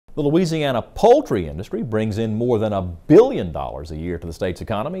The Louisiana poultry industry brings in more than $1 billion a year to the state's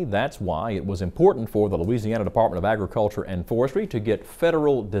economy. That's why it was important for the Louisiana Department of Agriculture and Forestry to get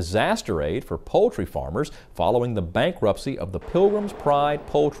federal disaster aid for poultry farmers following the bankruptcy of the Pilgrim's Pride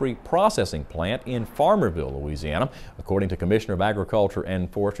poultry processing plant in Farmerville, Louisiana. According to Commissioner of Agriculture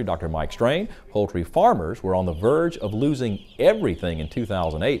and Forestry Dr. Mike Strain, poultry farmers were on the verge of losing everything in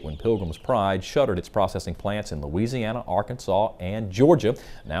 2008 when Pilgrim's Pride shuttered its processing plants in Louisiana, Arkansas, and Georgia.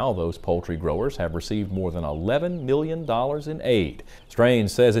 Now those poultry growers have received more than $11 million in aid. Strain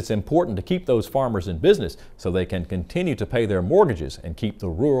says it's important to keep those farmers in business so they can continue to pay their mortgages and keep the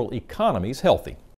rural economies healthy.